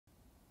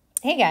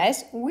Hey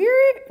guys,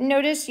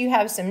 notice you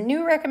have some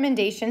new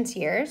recommendations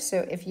here.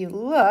 So if you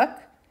look,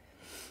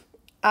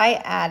 I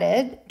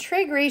added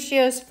trig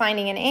ratios,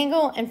 finding an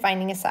angle, and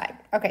finding a side.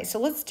 Okay, so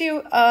let's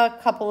do a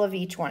couple of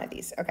each one of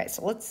these. Okay,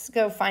 so let's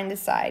go find the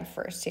side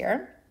first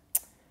here.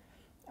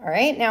 All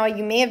right, now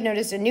you may have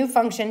noticed a new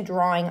function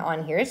drawing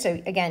on here.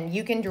 So again,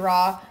 you can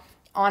draw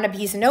on a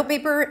piece of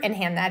notepaper and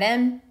hand that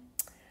in.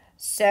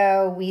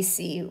 So we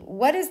see,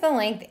 what is the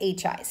length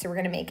HI? So we're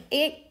gonna make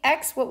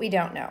X what we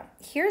don't know.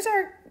 Here's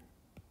our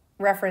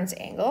reference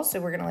angle. So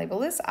we're gonna label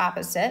this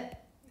opposite.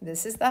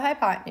 This is the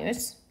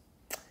hypotenuse,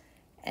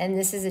 and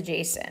this is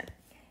adjacent.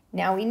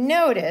 Now we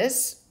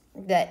notice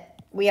that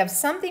we have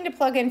something to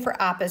plug in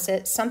for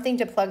opposite, something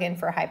to plug in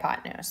for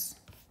hypotenuse.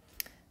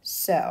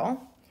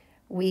 So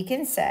we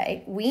can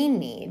say we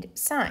need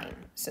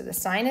sine. So the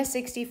sine of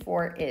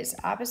 64 is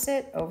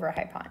opposite over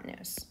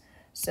hypotenuse.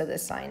 So the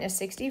sine of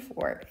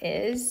 64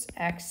 is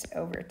x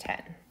over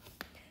 10.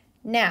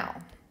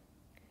 Now,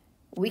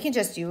 we can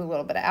just do a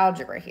little bit of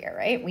algebra here,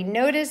 right? We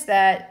notice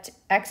that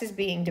x is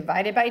being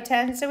divided by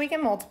 10, so we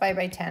can multiply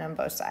by 10 on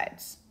both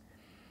sides.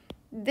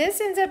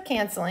 This ends up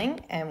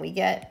canceling, and we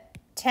get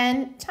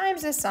 10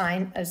 times the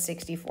sine of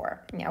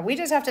 64. Now, we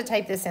just have to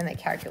type this in the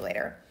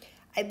calculator.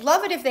 I'd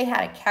love it if they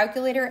had a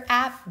calculator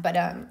app, but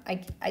I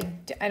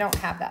don't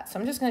have that. So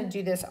I'm just going to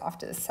do this off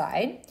to the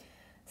side.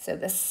 So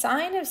the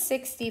sine of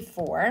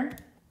 64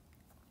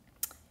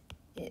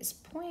 is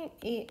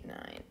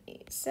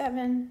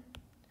 0.8987,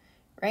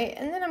 right?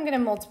 And then I'm going to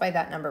multiply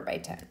that number by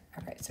 10.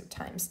 Okay, so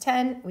times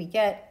 10, we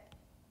get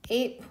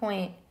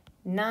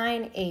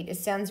 8.98.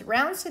 It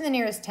rounds to the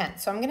nearest 10.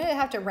 So I'm going to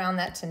have to round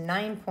that to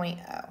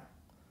 9.0.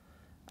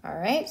 All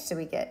right, so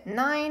we get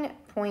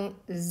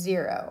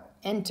 9.0.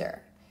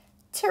 Enter.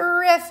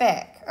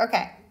 Terrific.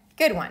 Okay,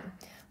 good one.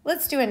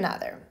 Let's do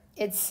another.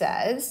 It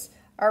says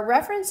our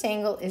reference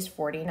angle is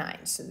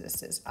 49. So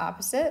this is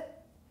opposite.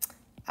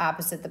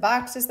 Opposite the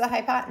box is the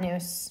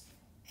hypotenuse.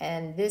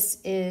 And this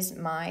is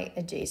my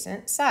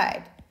adjacent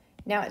side.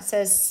 Now it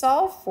says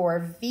solve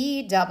for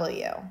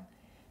VW.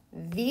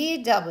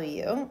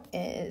 VW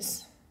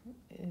is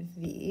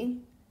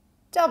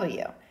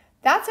VW.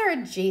 That's our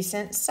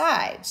adjacent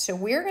side. So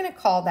we're going to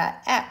call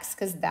that X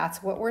because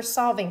that's what we're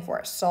solving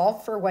for.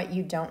 Solve for what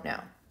you don't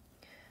know.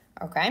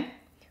 Okay?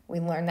 We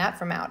learned that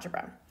from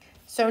algebra.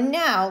 So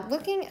now,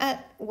 looking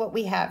at what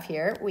we have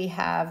here, we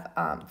have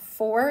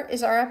 4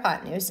 is our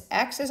hypotenuse,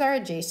 X is our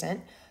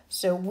adjacent.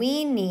 So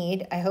we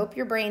need, I hope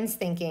your brain's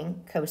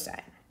thinking,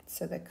 cosine.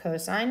 So the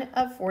cosine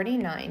of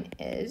 49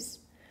 is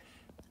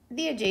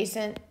the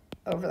adjacent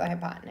over the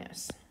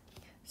hypotenuse.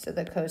 So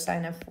the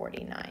cosine of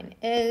 49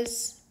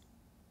 is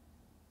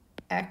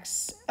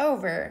x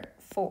over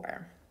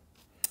 4.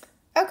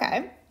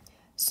 Okay,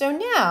 so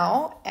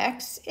now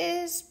x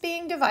is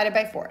being divided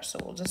by 4. So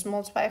we'll just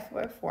multiply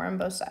by 4 on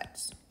both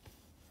sides.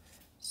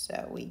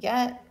 So we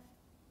get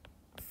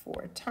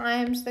 4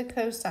 times the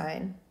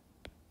cosine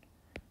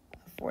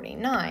of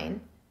 49,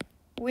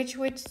 which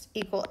would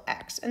equal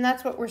x. And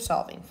that's what we're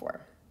solving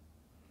for.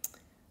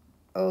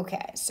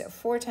 Okay, so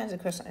 4 times the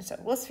cosine. So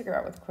let's figure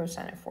out what the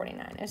cosine of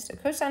 49 is. So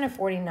cosine of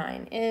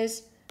 49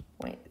 is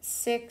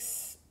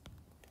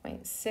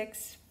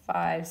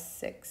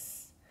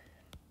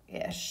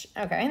 0.656-ish.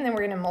 Okay, and then we're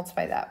going to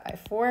multiply that by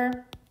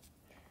 4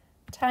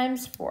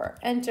 times 4.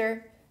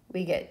 Enter.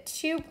 We get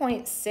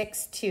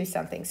 2.62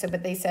 something. So,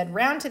 but they said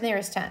round to the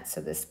nearest 10.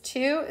 So this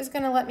 2 is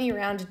going to let me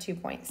round to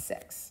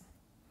 2.6.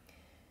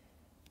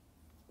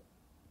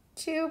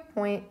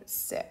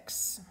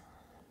 2.6.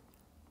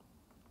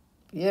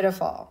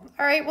 Beautiful.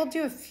 All right, we'll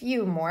do a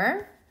few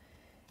more.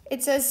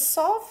 It says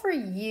solve for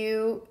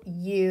U,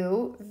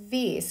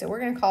 V. So we're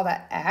going to call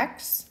that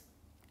X.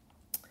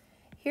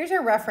 Here's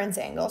our reference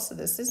angle. So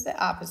this is the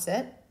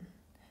opposite.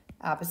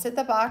 Opposite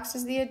the box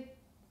is the,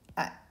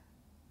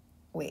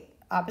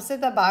 opposite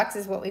the box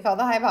is what we call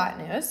the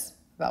hypotenuse.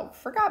 Well,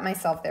 forgot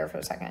myself there for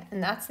a second.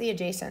 And that's the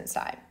adjacent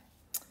side.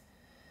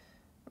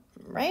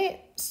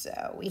 Right?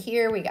 So we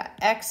got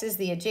X is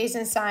the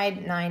adjacent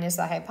side, 9 is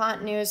the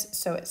hypotenuse.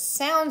 So it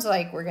sounds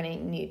like we're going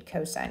to need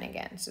cosine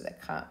again. So the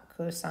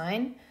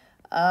cosine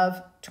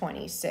of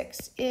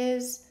 26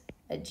 is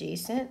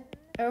adjacent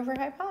over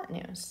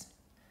hypotenuse.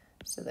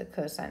 So the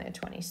cosine of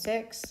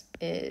 26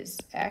 is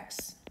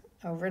x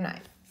over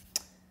 9.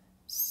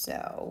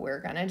 So we're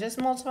going to just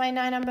multiply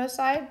 9 on both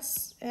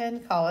sides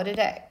and call it a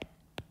day.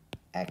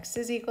 X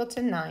is equal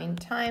to 9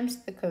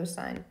 times the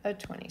cosine of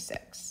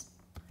 26.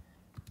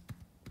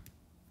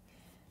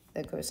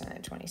 The cosine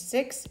of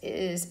 26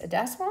 is a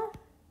decimal.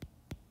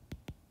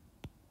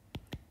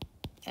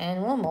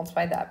 And we'll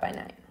multiply that by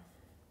 9.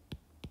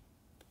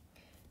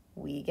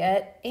 We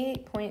get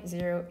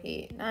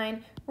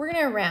 8.089. We're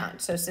going to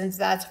round. So since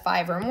that's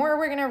 5 or more,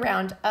 we're going to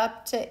round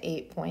up to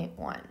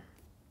 8.1.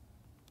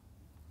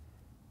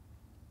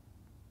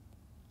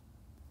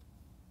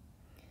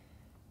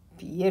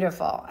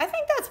 Beautiful. I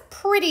think that's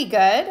pretty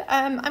good.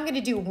 I'm going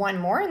to do one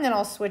more, and then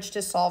I'll switch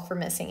to solve for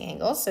missing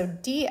angles. So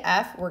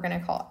DF, we're going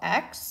to call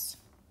X.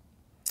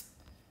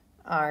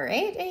 All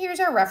right, and here's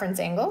our reference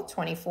angle,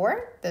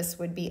 24. This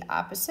would be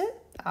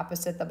opposite.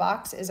 Opposite the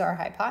box is our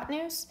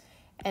hypotenuse,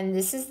 and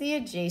this is the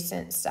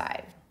adjacent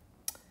side.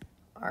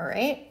 All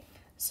right,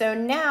 so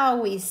now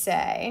we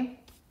say,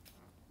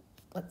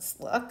 let's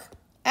look.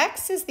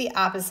 X is the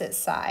opposite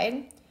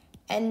side,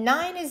 and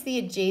 9 is the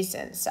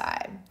adjacent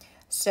side.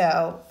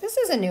 So this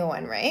is a new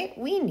one, right?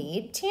 We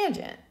need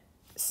tangent.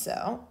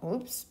 So,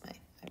 oops, I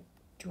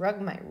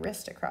drug my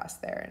wrist across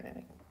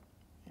there.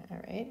 All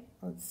right,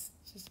 let's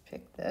just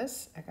pick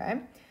this,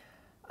 okay.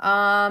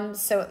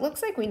 So it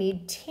looks like we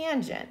need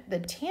tangent. The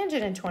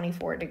tangent in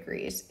 24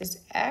 degrees is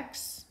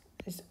X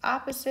is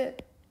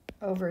opposite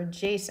over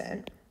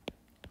adjacent.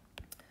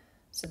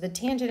 So the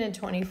tangent in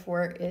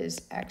 24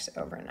 is X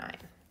over 9.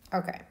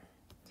 Okay,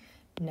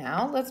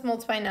 now let's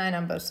multiply 9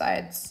 on both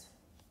sides.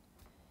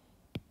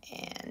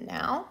 And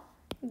now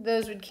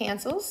those would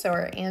cancel, so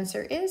our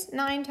answer is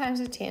 9 times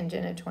the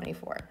tangent of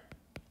 24.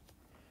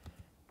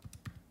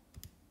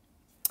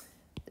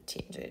 The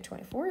tangent of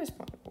 24 is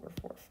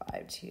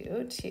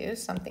 0.44522,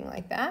 something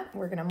like that.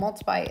 We're going to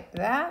multiply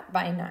that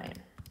by 9.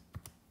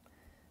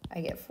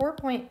 I get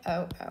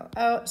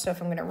 4.000, so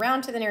if I'm going to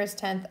round to the nearest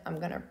tenth, I'm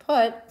going to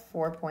put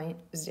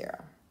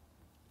 4.0.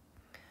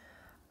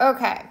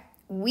 Okay,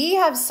 we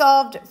have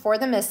solved for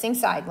the missing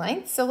side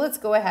length, so let's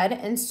go ahead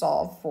and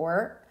solve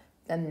for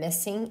the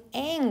missing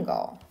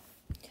angle.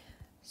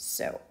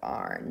 So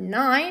our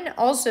 9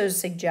 also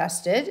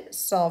suggested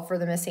solve for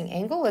the missing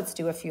angle. Let's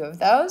do a few of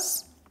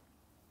those.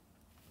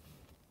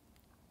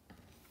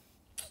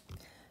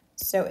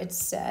 So it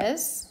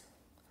says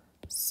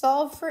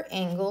solve for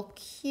angle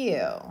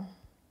Q.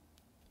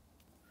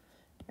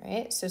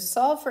 Right? So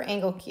solve for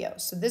angle Q.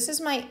 So this is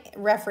my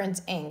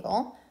reference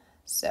angle.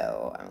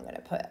 So I'm going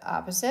to put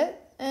opposite,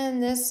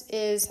 and this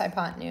is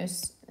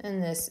hypotenuse,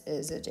 and this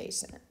is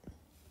adjacent.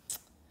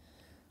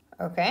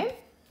 Okay.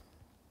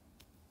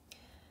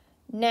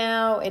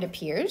 Now it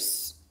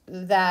appears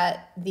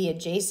that the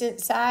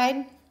adjacent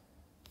side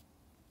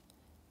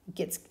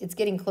it's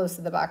getting close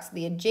to the box.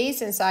 The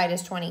adjacent side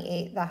is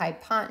 28. The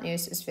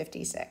hypotenuse is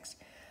 56.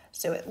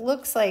 So it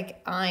looks like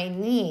I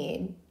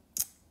need,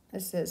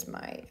 this is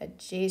my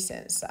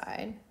adjacent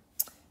side.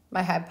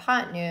 My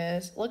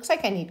hypotenuse, looks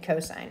like I need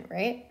cosine,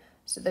 right?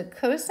 So the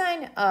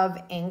cosine of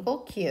angle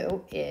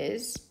Q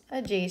is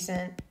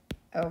adjacent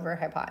over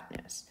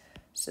hypotenuse.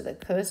 So the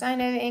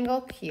cosine of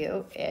angle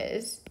Q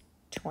is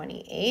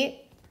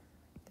 28,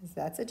 because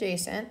that's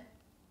adjacent.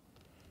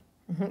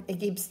 It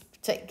keeps,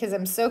 because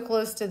I'm so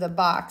close to the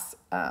box,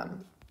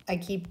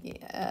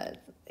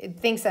 it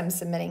thinks I'm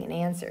submitting an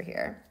answer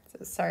here.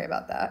 So sorry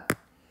about that.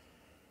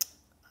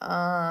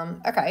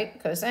 Okay,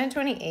 cosine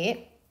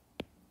 28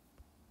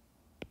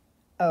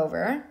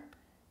 over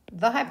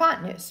the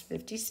hypotenuse,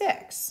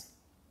 56.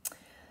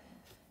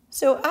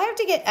 So I have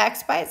to get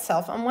X by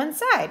itself on one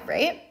side,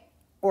 right?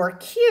 Or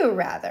Q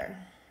rather.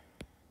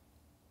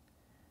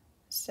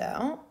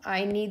 So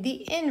I need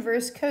the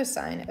inverse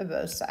cosine of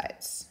both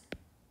sides.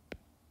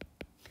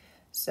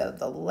 So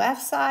the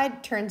left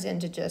side turns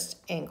into just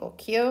angle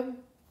Q.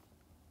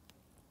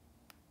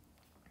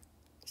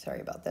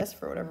 Sorry about this,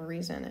 for whatever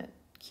reason it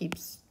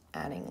keeps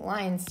adding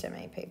lines to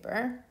my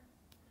paper.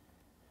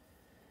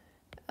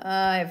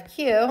 I have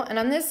Q, and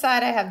on this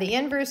side I have the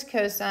inverse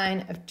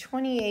cosine of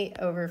 28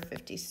 over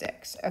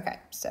 56. Okay,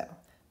 so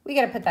we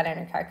got to put that in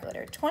our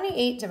calculator.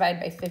 28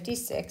 divided by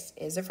 56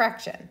 is a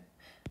fraction.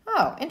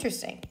 Oh,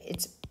 interesting.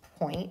 It's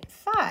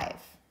 0.5.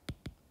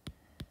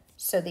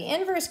 So the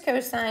inverse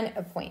cosine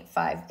of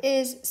 0.5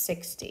 is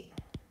 60.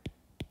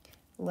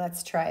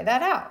 Let's try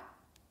that out.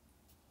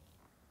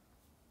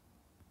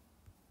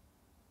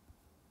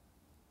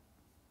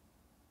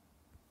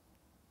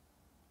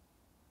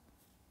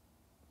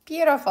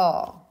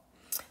 Beautiful.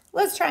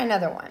 Let's try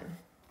another one.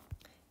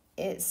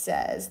 It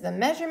says the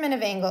measurement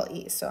of angle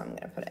E. So I'm going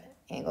to put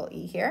angle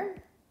E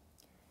here.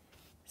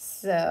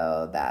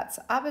 So that's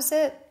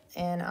opposite,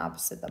 and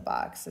opposite the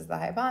box is the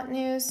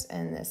hypotenuse,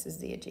 and this is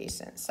the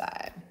adjacent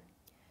side.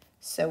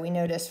 So we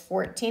notice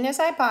 14 is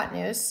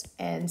hypotenuse,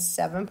 and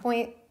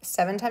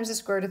 7.7 times the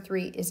square root of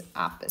 3 is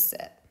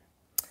opposite.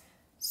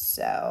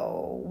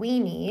 So we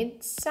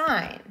need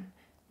sine.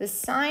 The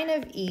sine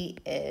of E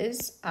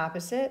is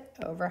opposite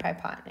over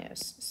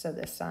hypotenuse. So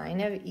the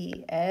sine of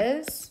E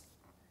is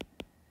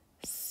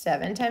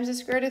 7 times the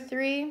square root of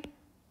 3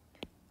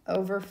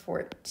 over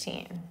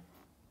 14.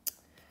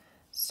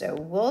 So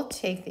we'll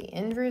take the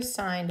inverse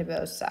sine to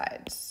both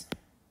sides.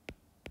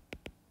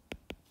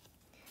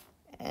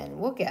 And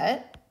we'll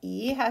get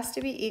E has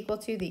to be equal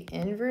to the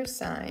inverse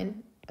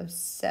sine of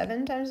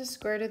 7 times the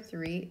square root of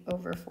 3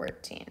 over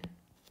 14.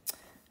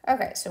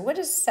 Okay, so what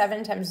is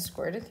 7 times the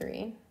square root of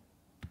 3?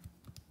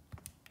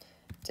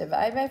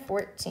 Divide by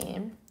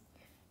 14.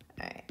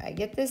 All right, I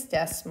get this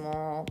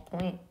decimal,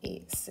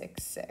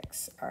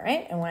 0.866. All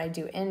right, and when I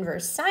do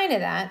inverse sine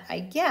of that,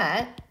 I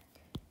get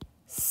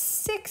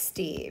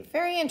 60.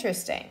 Very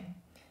interesting.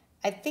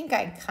 I think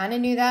I kind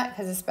of knew that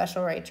because of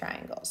special right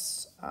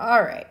triangles.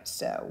 All right,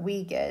 so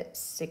we get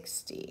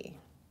 60.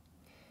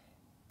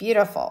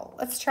 Beautiful.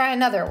 Let's try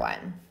another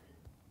one.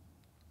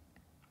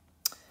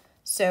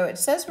 So it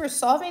says we're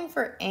solving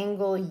for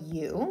angle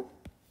U.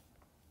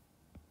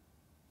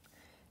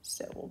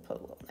 So we'll put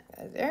a little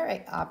negative there,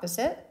 right?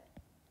 Opposite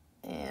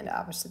and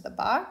opposite the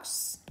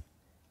box.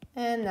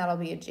 And that'll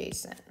be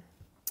adjacent.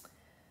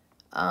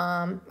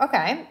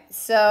 Okay,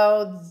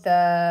 so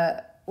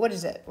what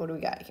is it? What do we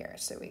got here?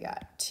 So we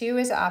got 2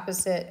 is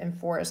opposite and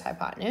 4 is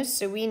hypotenuse.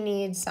 So we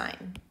need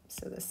sine.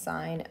 So the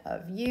sine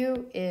of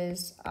U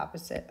is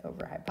opposite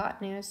over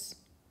hypotenuse.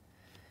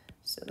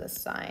 So the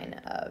sine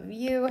of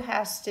U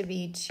has to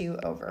be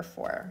 2 over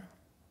 4.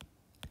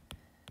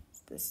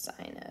 It's the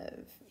sine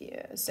of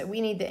U. So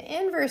we need the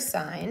inverse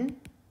sine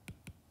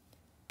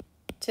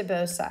to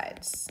both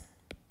sides.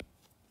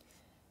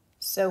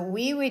 So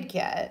we would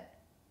get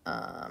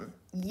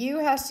U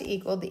has to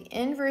equal the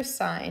inverse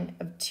sine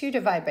of 2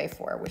 divided by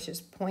 4, which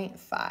is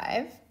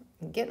 0.5.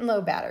 I'm getting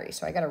low battery,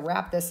 so I got to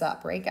wrap this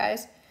up, right,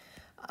 guys?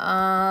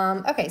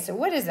 Okay, so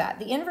what is that?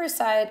 The inverse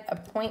side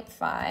of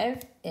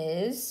 0.5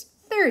 is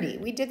 30.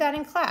 We did that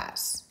in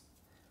class.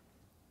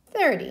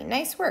 30.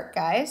 Nice work,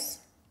 guys.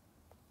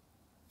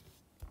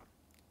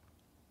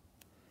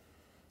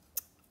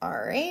 All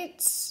right,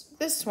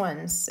 this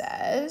one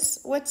says,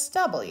 what's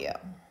W?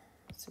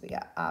 So we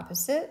got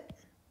opposite.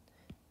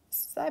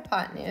 This is the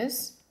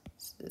hypotenuse.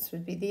 So this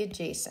would be the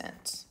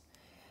adjacent.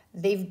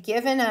 They've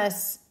given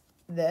us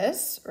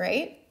this,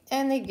 right?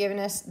 And they've given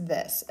us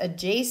this,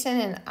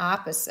 adjacent and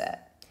opposite.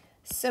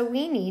 So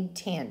we need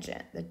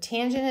tangent. The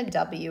tangent of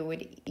W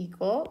would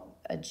equal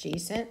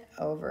adjacent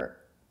over,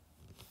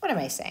 what am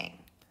I saying?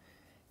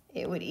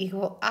 It would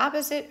equal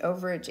opposite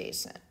over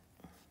adjacent.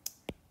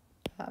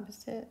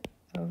 Opposite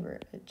over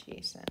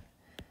adjacent.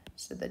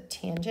 So the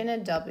tangent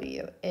of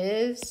W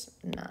is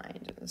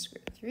 9 to the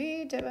square root of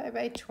 3 divided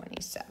by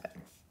 27.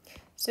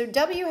 So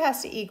W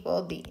has to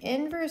equal the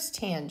inverse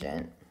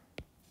tangent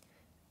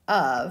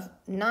of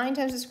 9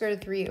 times the square root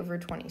of 3 over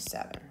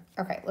 27.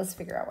 Okay, let's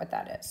figure out what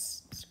that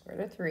is. Square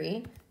root of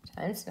 3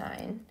 times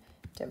 9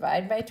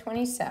 divided by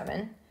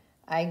 27.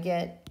 I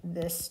get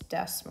this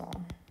decimal.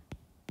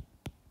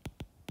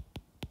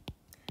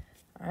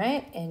 All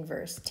right,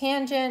 inverse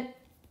tangent,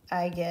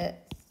 I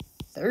get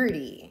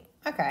 30.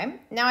 Okay,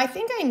 now I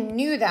think I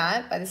knew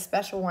that by the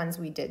special ones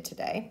we did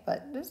today,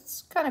 but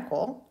it's kind of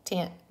cool.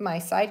 My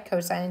side,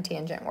 cosine, and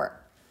tangent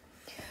work.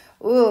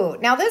 Ooh,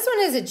 now this one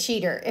is a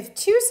cheater. If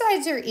 2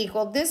 sides are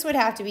equal, this would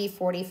have to be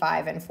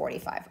 45 and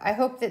 45. I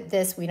hope that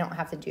this we don't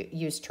have to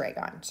use trig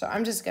on, so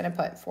I'm just going to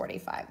put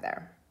 45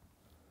 there.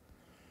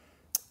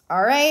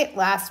 All right,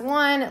 last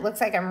one. It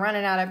looks like I'm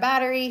running out of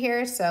battery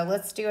here, so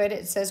let's do it.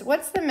 It says,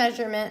 what's the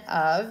measurement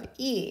of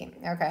E?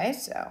 Okay,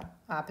 so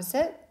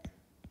opposite,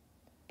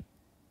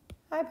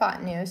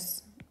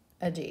 hypotenuse,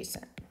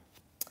 adjacent.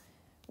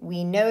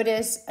 We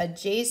notice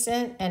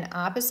adjacent and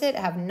opposite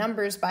have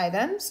numbers by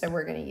them, so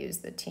we're going to use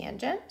the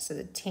tangent. So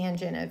the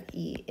tangent of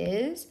E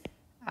is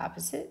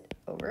opposite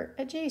over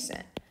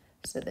adjacent.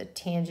 So the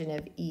tangent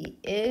of E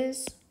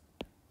is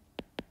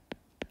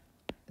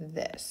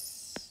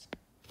this.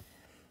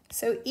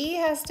 So E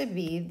has to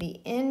be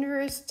the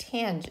inverse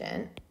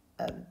tangent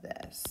of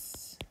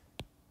this.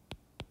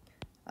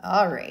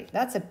 All right,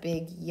 that's a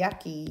big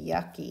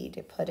yucky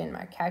to put in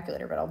my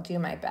calculator, but I'll do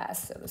my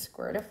best. So the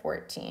square root of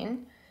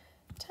 14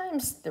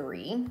 times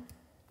 3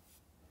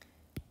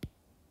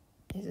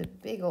 is a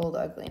big old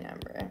ugly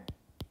number.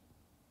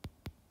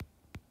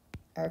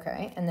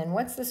 Okay, and then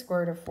what's the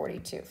square root of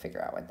 42?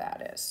 Figure out what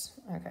that is.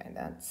 Okay,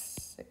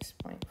 that's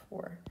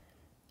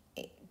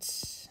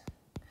 6.48.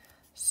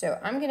 So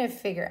I'm going to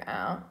figure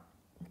out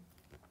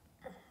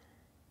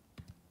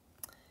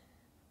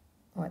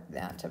what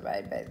that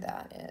divided by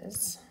that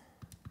is.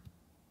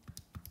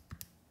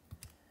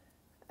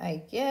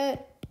 I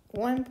get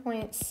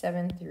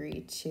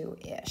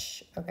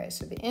 1.732-ish. Okay,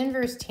 so the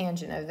inverse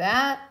tangent of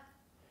that,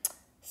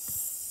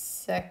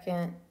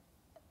 second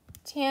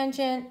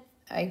tangent,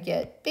 I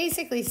get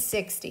basically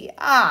 60.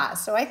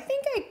 So I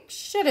think I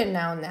should have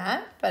known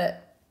that,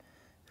 but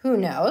who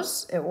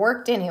knows? It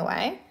worked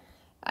anyway.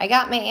 I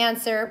got my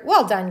answer.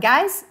 Well done,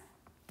 guys.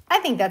 I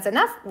think that's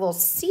enough. We'll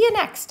see you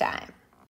next time.